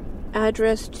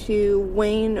address to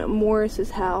Wayne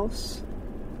Morris's house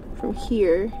from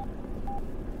here.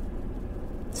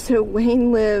 So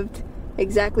Wayne lived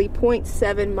exactly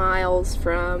 0.7 miles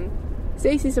from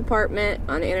Stacy's apartment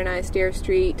on Ananias Dare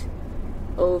Street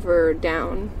over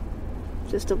down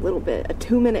just a little bit, a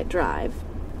 2-minute drive.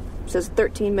 It says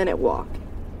 13-minute walk.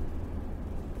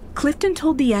 Clifton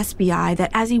told the SBI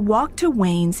that as he walked to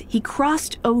Wayne's, he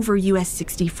crossed over US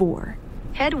 64.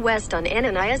 Head west on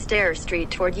Ananias Dare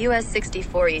Street toward US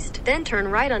 64 East, then turn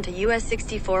right onto US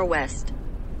 64 West.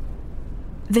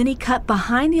 Then he cut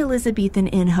behind the Elizabethan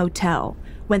Inn Hotel,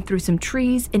 went through some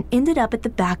trees, and ended up at the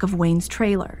back of Wayne's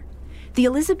trailer. The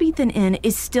Elizabethan Inn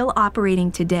is still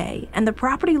operating today, and the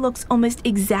property looks almost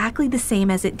exactly the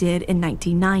same as it did in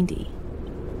 1990.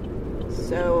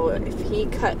 So if he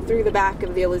cut through the back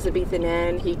of the Elizabethan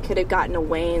Inn, he could have gotten to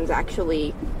Wayne's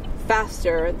actually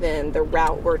faster than the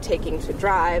route we're taking to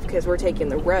drive, because we're taking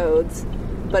the roads.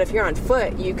 But if you're on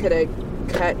foot, you could have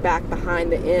cut back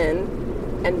behind the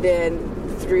inn and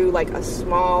then through like a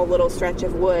small little stretch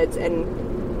of woods,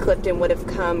 and Clifton would have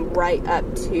come right up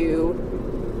to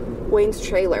Wayne's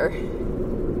trailer.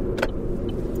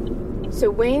 So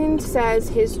Wayne says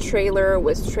his trailer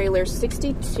was trailer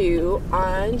 62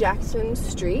 on Jackson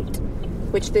Street,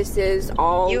 which this is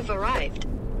all... You've arrived.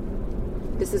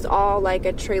 This is all like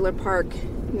a trailer park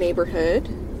neighborhood.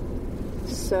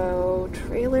 So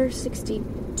trailer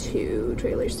 62,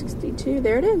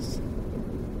 there it is.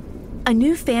 A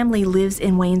new family lives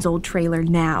in Wayne's old trailer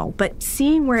now, but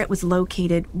seeing where it was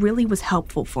located really was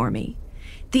helpful for me.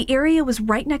 The area was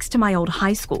right next to my old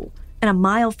high school and a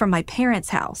mile from my parents'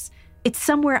 house. It's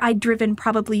somewhere I'd driven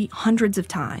probably hundreds of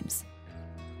times.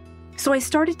 So I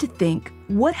started to think,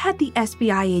 what had the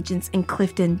SBI agents in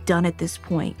Clifton done at this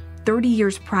point, 30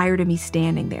 years prior to me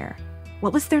standing there?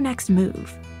 What was their next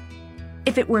move?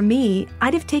 If it were me,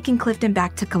 I'd have taken Clifton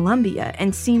back to Columbia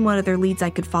and seen what other leads I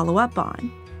could follow up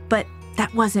on. But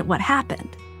that wasn't what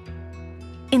happened.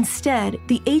 Instead,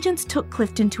 the agents took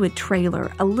Clifton to a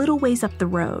trailer a little ways up the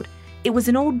road. It was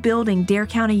an old building Dare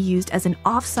County used as an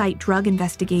off-site drug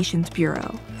investigations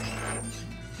bureau.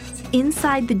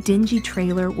 Inside the dingy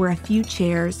trailer were a few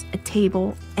chairs, a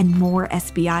table, and more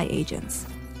SBI agents.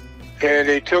 And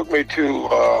they took me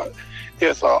to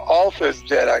his office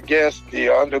that I guess the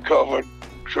undercover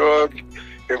drug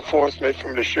enforcement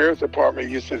from the sheriff's department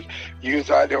used to use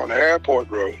out there on the airport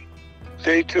road.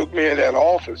 They took me in that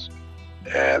office,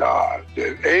 and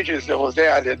the agents that was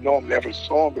there, I didn't know them, never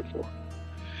saw them before.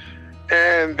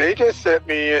 And they just set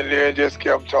me in there and just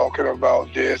kept talking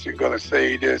about this and gonna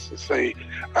say this and say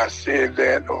I said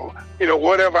that, or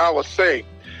whatever I would say,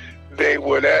 they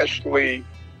would actually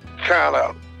kind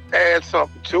of add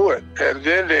something to it. And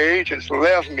then the agents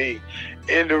left me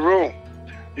in the room.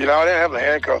 I didn't have the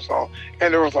handcuffs on,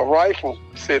 and there was a rifle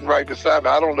sitting right beside me.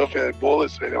 I don't know if it had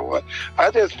bullets in it or what. I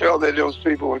just felt that those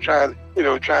people were trying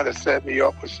to set me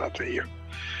up with something here.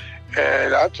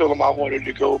 And I told them I wanted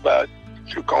to go back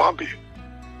to Columbia.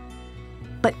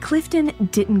 But Clifton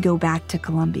didn't go back to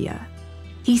Columbia.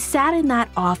 He sat in that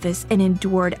office and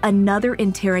endured another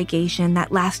interrogation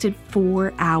that lasted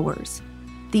 4 hours.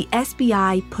 The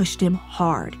SBI pushed him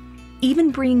hard,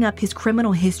 even bringing up his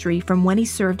criminal history from when he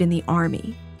served in the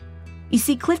Army. You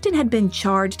see, Clifton had been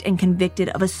charged and convicted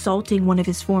of assaulting one of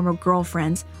his former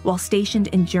girlfriends while stationed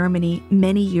in Germany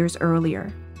many years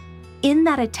earlier. In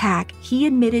that attack, he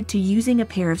admitted to using a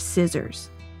pair of scissors.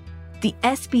 The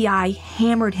SBI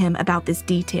hammered him about this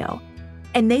detail,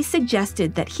 and they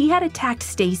suggested that he had attacked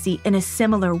Stacy in a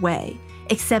similar way,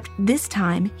 except this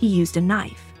time he used a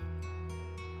knife.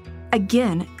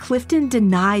 Again, Clifton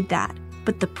denied that,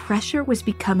 but the pressure was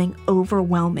becoming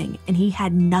overwhelming and he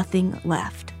had nothing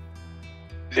left.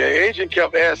 The agent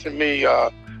kept asking me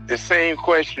the same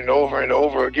question over and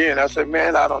over again. I said,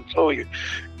 man, I done told you.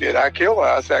 Did I kill her?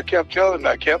 I said, I kept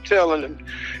telling him.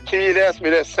 He'd asked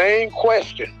me that same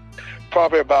question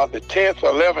probably about the 10th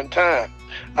or 11th time.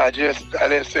 I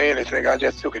didn't say anything. I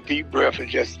just took a deep breath and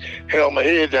just held my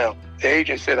head down. The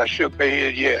agent said I shook my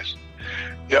head yes.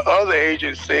 The other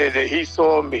agent said that he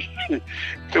saw me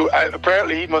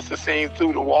apparently he must have seen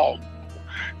through the wall,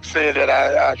 saying that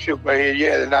I shook my head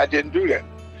yes, and I didn't do that.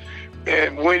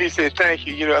 And when he said thank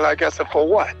you, like I said, for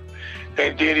what?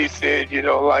 And then he said,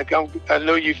 I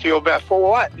know you feel bad for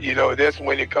what? That's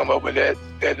when they come up with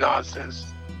that nonsense.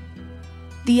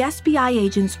 The SBI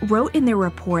agents wrote in their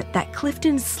report that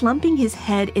Clifton slumping his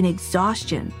head in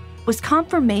exhaustion was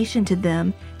confirmation to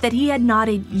them that he had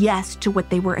nodded yes to what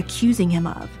they were accusing him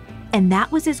of, and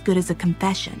that was as good as a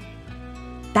confession.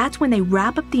 That's when they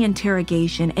wrap up the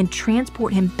interrogation and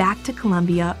transport him back to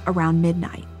Columbia around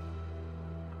midnight.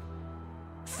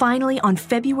 Finally, on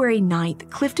February 9th,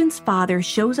 Clifton's father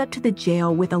shows up to the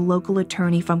jail with a local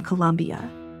attorney from Columbia.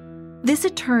 This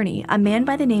attorney, a man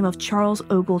by the name of Charles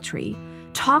Ogletree,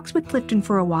 talks with Clifton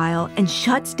for a while and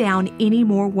shuts down any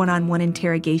more one-on-one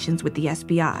interrogations with the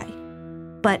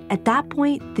SBI. But at that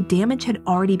point, the damage had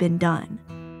already been done.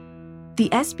 The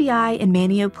SBI and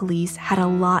Manteo police had a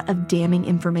lot of damning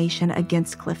information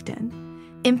against Clifton.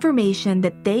 Information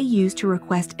that they used to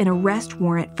request an arrest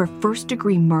warrant for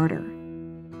first-degree murder.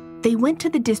 They went to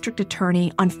the district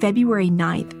attorney on February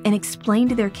 9th and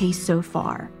explained their case so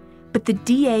far, but the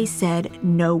DA said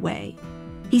no way.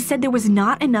 He said there was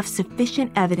not enough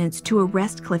sufficient evidence to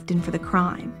arrest Clifton for the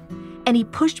crime, and he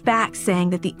pushed back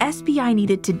saying that the SBI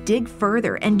needed to dig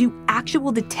further and do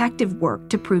actual detective work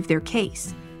to prove their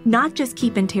case, not just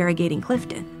keep interrogating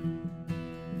Clifton.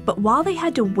 But while they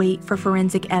had to wait for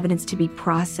forensic evidence to be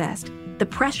processed, the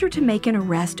pressure to make an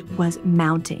arrest was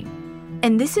mounting.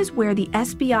 And this is where the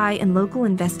SBI and local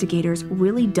investigators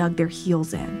really dug their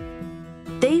heels in.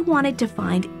 They wanted to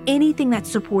find anything that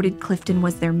supported Clifton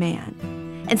was their man.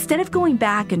 Instead of going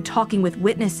back and talking with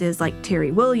witnesses like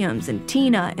Terry Williams and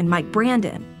Tina and Mike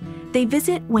Brandon, they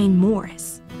visit Wayne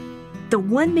Morris, the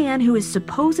one man who is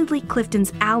supposedly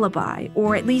Clifton's alibi,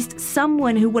 or at least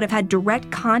someone who would have had direct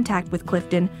contact with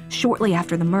Clifton shortly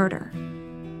after the murder.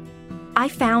 I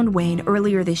found Wayne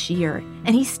earlier this year,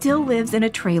 and he still lives in a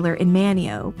trailer in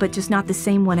Manteo, but just not the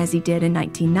same one as he did in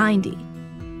 1990.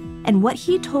 And what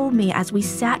he told me as we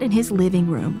sat in his living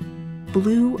room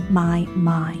blew my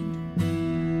mind.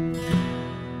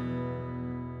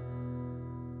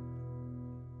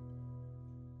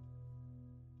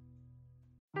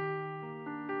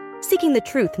 Seeking the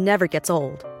truth never gets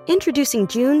old. Introducing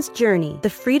June's Journey, the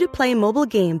free-to-play mobile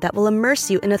game that will immerse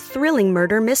you in a thrilling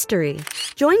murder mystery.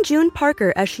 Join June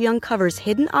Parker as she uncovers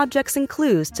hidden objects and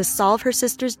clues to solve her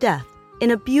sister's death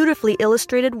in a beautifully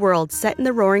illustrated world set in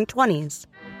the Roaring '20s.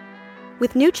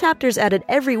 With new chapters added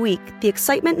every week, the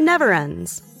excitement never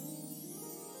ends.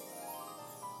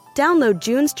 Download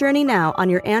June's Journey now on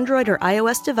your Android or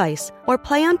iOS device, or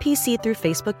play on PC through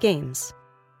Facebook Games.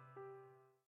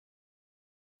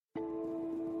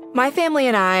 My family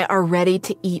and I are ready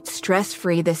to eat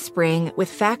stress-free this spring with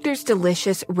Factor's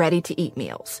delicious ready-to-eat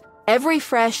meals. Every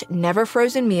fresh,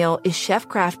 never-frozen meal is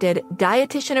chef-crafted,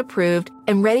 dietitian-approved,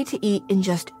 and ready to eat in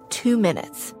just 2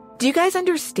 minutes. Do you guys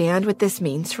understand what this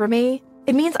means for me?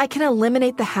 It means I can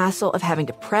eliminate the hassle of having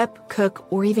to prep, cook,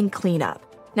 or even clean up.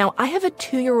 Now, I have a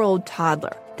 2-year-old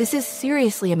toddler. This is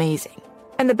seriously amazing.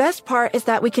 And the best part is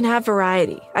that we can have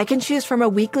variety. I can choose from a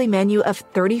weekly menu of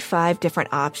 35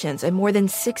 different options and more than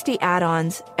 60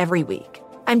 add-ons every week.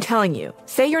 I'm telling you,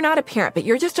 say you're not a parent, but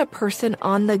you're just a person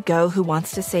on the go who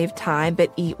wants to save time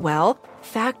but eat well.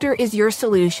 Factor is your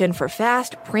solution for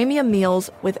fast, premium meals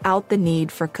without the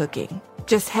need for cooking.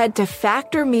 Just head to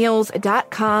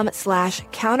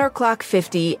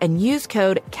factormeals.com/counterclock50 and use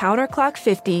code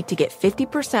counterclock50 to get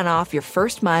 50% off your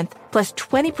first month plus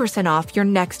 20% off your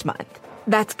next month.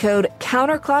 That's code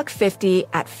counterclock50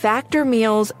 at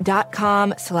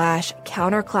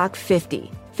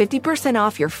factormeals.com/counterclock50. 50%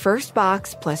 off your first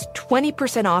box plus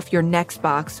 20% off your next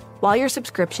box while your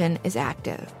subscription is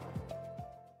active.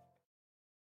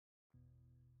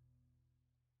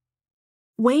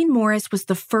 Wayne Morris was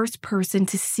the first person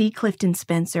to see Clifton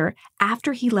Spencer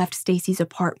after he left Stacy's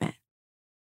apartment.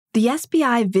 The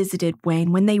SBI visited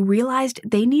Wayne when they realized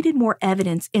they needed more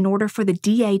evidence in order for the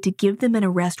DA to give them an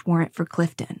arrest warrant for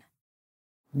Clifton.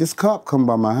 This cop come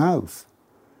by my house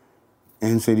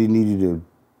and said he needed to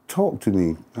talk to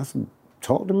me. I said,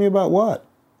 talk to me about what?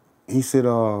 He said,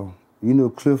 you know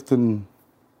Clifton,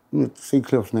 say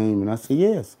Cliff's name. And I said,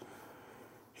 yes.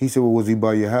 He said, well, was he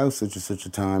by your house such and such a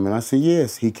time? And I said,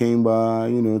 yes. He came by,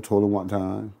 told him what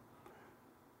time.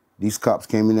 These cops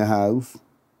came in the house,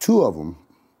 2 of them,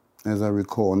 as I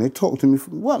recall, and they talked to me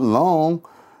for wasn't long.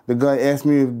 The guy asked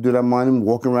me, did I mind him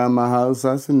walking around my house?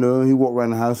 I said, no. He walked around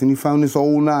the house, and he found this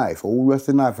old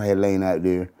rusted knife I had laying out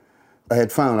there. I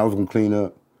was going to clean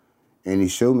up. And he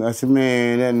showed me. I said,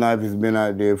 man, that knife has been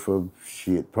out there for,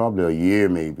 probably a year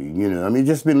maybe,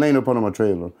 just been laying up under my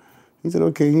trailer. He said,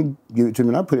 okay, he'd give it to me,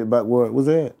 and I put it back where it was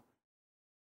at.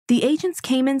 The agents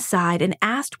came inside and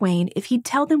asked Wayne if he'd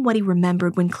tell them what he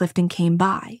remembered when Clifton came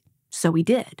by. So he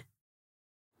did.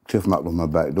 Cliff knocked on my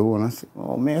back door, and I said,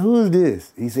 oh, man, who is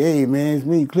this? He said, hey, man, it's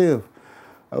me, Cliff.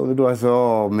 I opened the door. I said,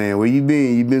 oh, man, where you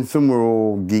been? You been somewhere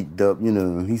all geeked up, you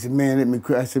know. He said, man, let me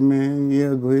crash. I said, man,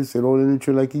 yeah, go ahead. Sit all in the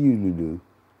tree like you usually do.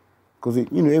 Because,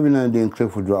 you know, every now and then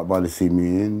Cliff would drop by to see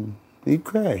me, and he'd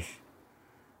crash.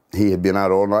 He had been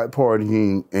out all night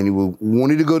partying, and he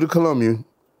wanted to go to Columbia.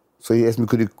 So he asked me,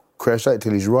 could he crash out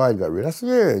till his ride got ready? I said,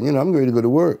 yeah, you know, I'm ready to go to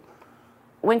work.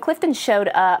 When Clifton showed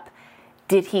up,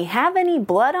 did he have any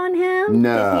blood on him?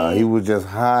 Nah, he was just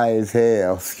high as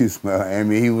hell. Excuse me. I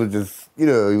mean, he was just, you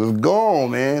know, he was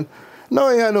gone, man.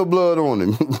 No, he had no blood on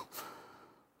him.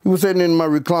 He was sitting in my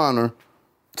recliner,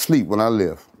 asleep when I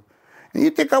left. And you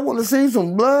think I want to see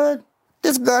some blood?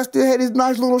 This guy still had his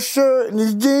nice little shirt and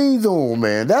his jeans on,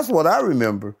 man. That's what I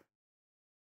remember.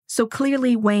 So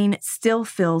clearly, Wayne still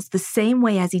feels the same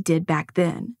way as he did back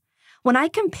then. When I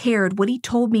compared what he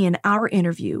told me in our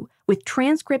interview with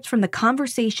transcripts from the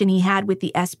conversation he had with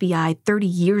the SBI 30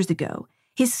 years ago,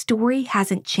 his story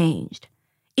hasn't changed.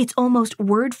 It's almost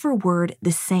word for word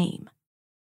the same.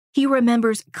 He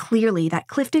remembers clearly that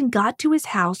Clifton got to his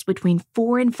house between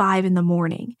 4 and 5 in the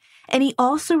morning, and he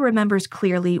also remembers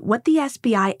clearly what the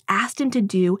SBI asked him to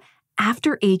do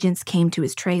after agents came to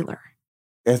his trailer.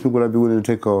 Asked me would I be willing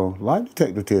to take a lie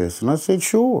detector test, and I said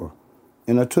sure.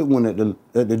 And I took one at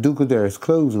the Duke there. It's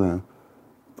closed now,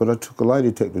 but I took a lie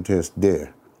detector test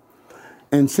there.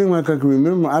 And seemed like I can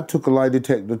remember, I took a lie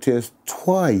detector test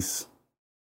twice.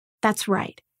 That's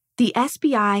right. The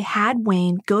SBI had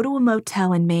Wayne go to a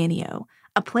motel in Manteo,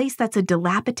 a place that's a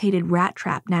dilapidated rat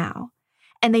trap now,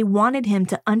 and they wanted him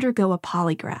to undergo a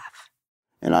polygraph.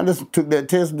 And I just took that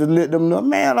test to let them know,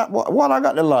 man, what I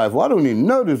got to life? Well, I don't even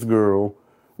know this girl.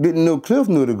 Didn't know Cliff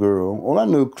knew the girl. All I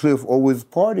know, Cliff always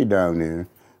partied down there.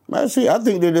 I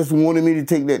think they just wanted me to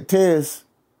take that test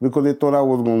because they thought I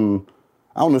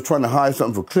was trying to hide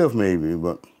something for Cliff maybe,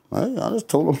 but I just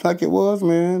told them like it was,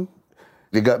 man.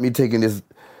 They got me taking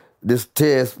this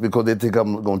test because they think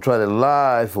I'm going to try to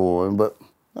lie for him, but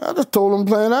I just told them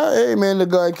plain out, hey, man, the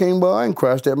guy came by and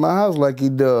crashed at my house like he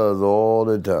does all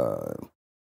the time.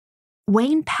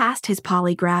 Wayne passed his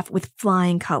polygraph with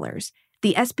flying colors.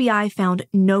 The SBI found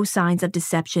no signs of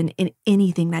deception in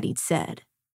anything that he'd said.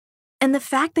 And the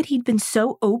fact that he'd been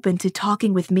so open to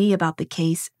talking with me about the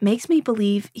case makes me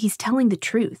believe he's telling the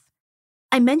truth.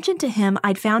 I mentioned to him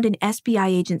I'd found an SBI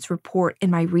agent's report in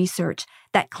my research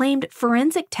that claimed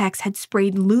forensic techs had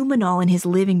sprayed luminol in his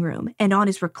living room and on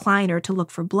his recliner to look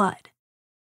for blood.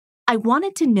 I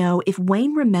wanted to know if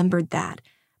Wayne remembered that,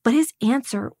 but his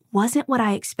answer wasn't what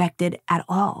I expected at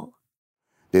all.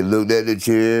 They looked at the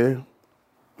chair,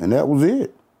 and that was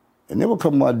it. And they were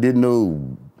talking about didn't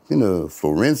know,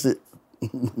 forensic,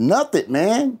 nothing,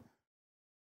 man.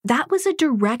 That was a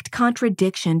direct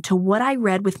contradiction to what I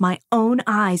read with my own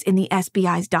eyes in the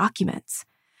SBI's documents.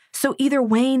 So either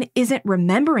Wayne isn't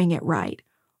remembering it right,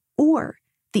 or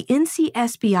the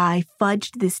NCSBI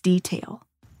fudged this detail.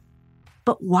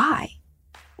 But why?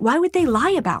 Why would they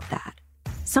lie about that?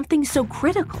 Something so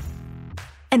critical.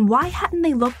 And why hadn't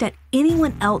they looked at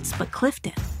anyone else but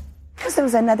Clifton? Because there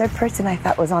was another person I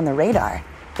thought was on the radar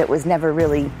that was never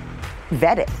really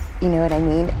vetted. You know what I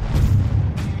mean?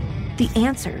 The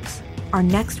answers are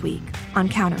next week on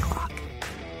Counterclock.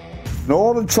 In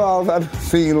all the trials I've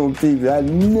seen on TV, I've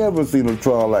never seen a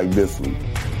trial like this one.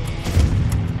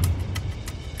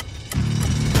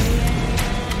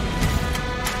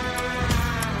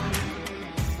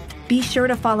 Be sure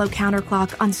to follow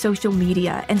Counterclock on social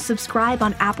media and subscribe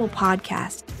on Apple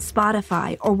Podcasts,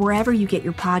 Spotify, or wherever you get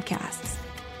your podcasts.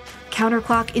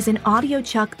 Counterclock is an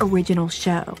AudioChuck original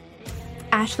show.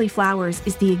 Ashley Flowers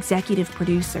is the executive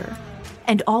producer,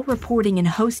 and all reporting and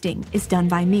hosting is done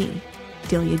by me,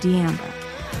 Delia D'Ambra.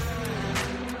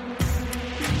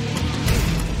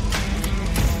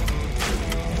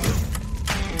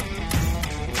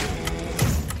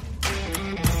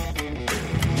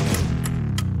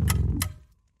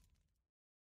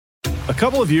 A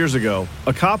couple of years ago,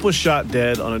 a cop was shot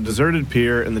dead on a deserted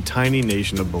pier in the tiny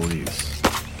nation of Belize.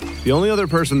 The only other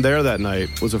person there that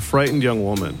night was a frightened young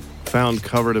woman, found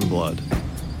covered in blood.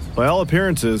 By all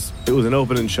appearances, it was an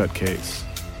open and shut case.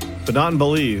 But not in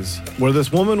Belize, where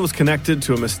this woman was connected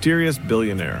to a mysterious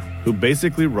billionaire who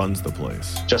basically runs the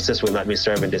place. Justice will not be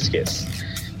served in this case.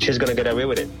 She's going to get away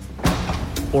with it.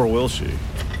 Or will she?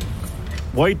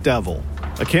 White Devil,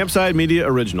 a Campside Media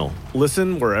original.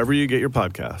 Listen wherever you get your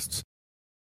podcasts.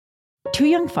 Two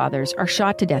young fathers are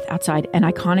shot to death outside an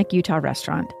iconic Utah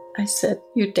restaurant. I said,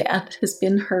 your dad has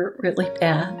been hurt really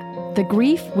bad. The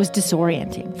grief was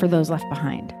disorienting for those left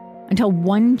behind, until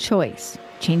one choice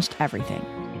changed everything.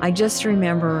 I just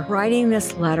remember writing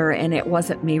this letter, and it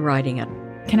wasn't me writing it.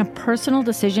 Can a personal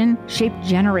decision shape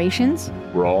generations?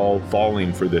 We're all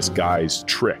falling for this guy's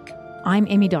trick. I'm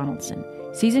Amy Donaldson.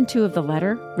 Season 2 of The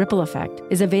Letter, Ripple Effect,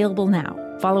 is available now.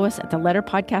 Follow us at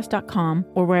theletterpodcast.com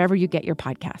or wherever you get your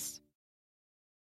podcasts.